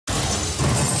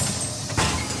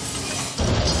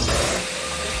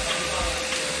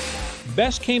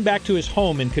Bess came back to his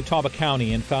home in Catawba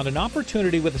County and found an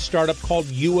opportunity with a startup called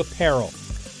YoU Apparel,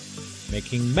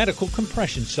 making medical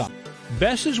compression socks.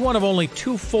 Bess is one of only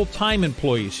 2 full-time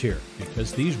employees here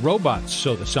because these robots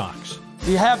sew the socks.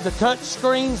 You have the touch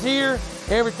screens here.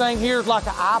 Everything here is like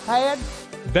an iPad.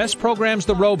 Bess programs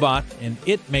the robot, and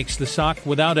it makes the sock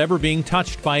without ever being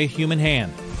touched by a human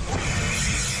hand.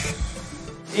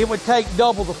 It would take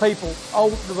double the people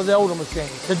with the older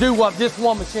machines to do what this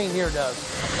one machine here does.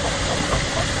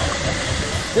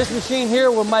 This machine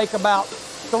here will make about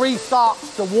 3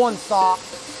 socks to 1 sock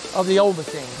of the old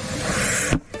machine.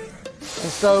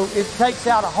 And so it takes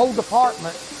out a whole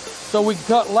department so we can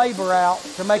cut labor out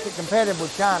to make it competitive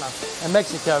with China and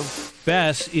Mexico.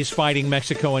 Bess is fighting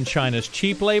Mexico and China's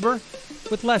cheap labor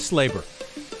with less labor.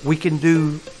 We can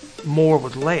do more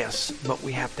with less, but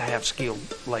we have to have skilled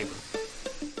labor.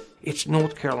 It's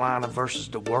North Carolina versus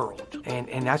the world,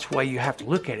 and that's the way you have to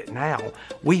look at it now.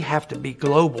 We have to be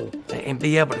global and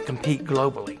be able to compete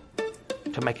globally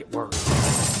to make it work.